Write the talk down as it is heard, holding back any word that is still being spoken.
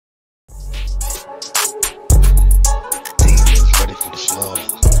slaughter.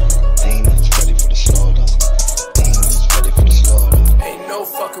 Demons ready for the slaughter. Demons ready for the slaughter. Ain't no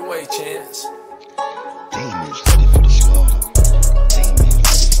fucking way, Chance. Demons ready for the slaughter. Demons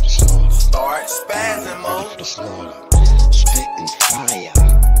ready for the slaughter. Start spazzing, ready for the slaughter. Spitting fire.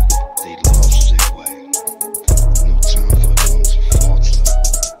 They lost their way. No time for them to falter.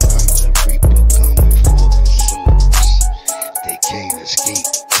 I'm the reaper coming for the souls. They can't escape,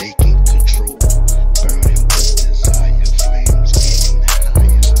 taking control. Burning with desire, flames getting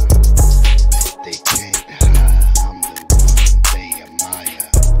higher. They can't hide, I'm the one they admire.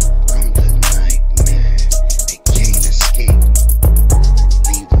 I'm the nightmare, they can't escape.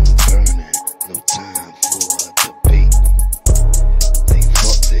 Leave them burning, no time for a debate. They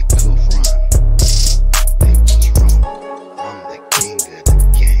thought they could run, they was wrong. I'm the king of the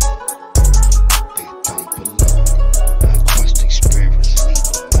game. They don't belong. I crush their spirits, leave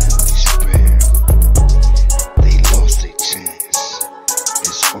them in despair. They lost their chance,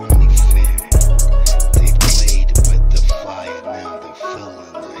 it's only fair. They played with the fire, now they're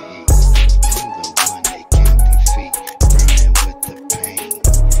feeling the heat. I'm the one they can't defeat, burning with the pain.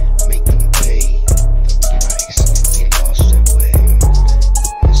 Make them pay the price, they lost their way.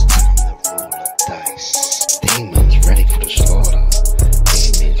 It's time to roll the dice. Demons ready for the slaughter.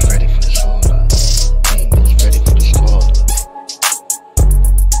 Demons ready for the slaughter. Demons ready for the slaughter.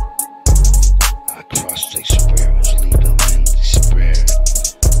 I crush their spirits, leave them in despair.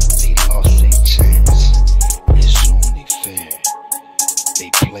 They lost their chance, it's only fair. They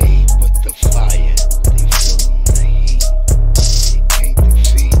played with the fire, they feeling the heat. They can't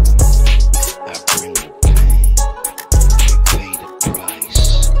defeat, I bring the pain. They pay the price,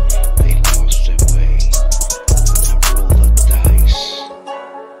 they lost their way. I roll the dice.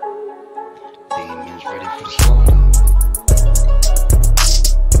 Demons ready for the slaughter.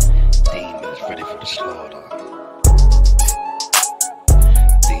 Demons ready for the slaughter.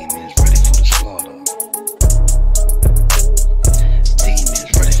 Demons ready for the slaughter. Demons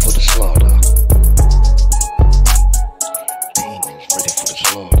ready for the slaughter. Demons ready for the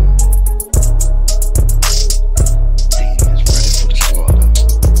slaughter. Demons ready for the slaughter.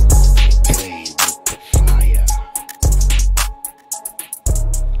 Played with the fire.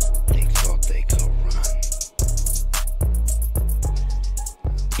 They thought they could run.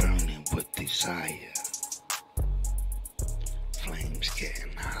 Burning with desire.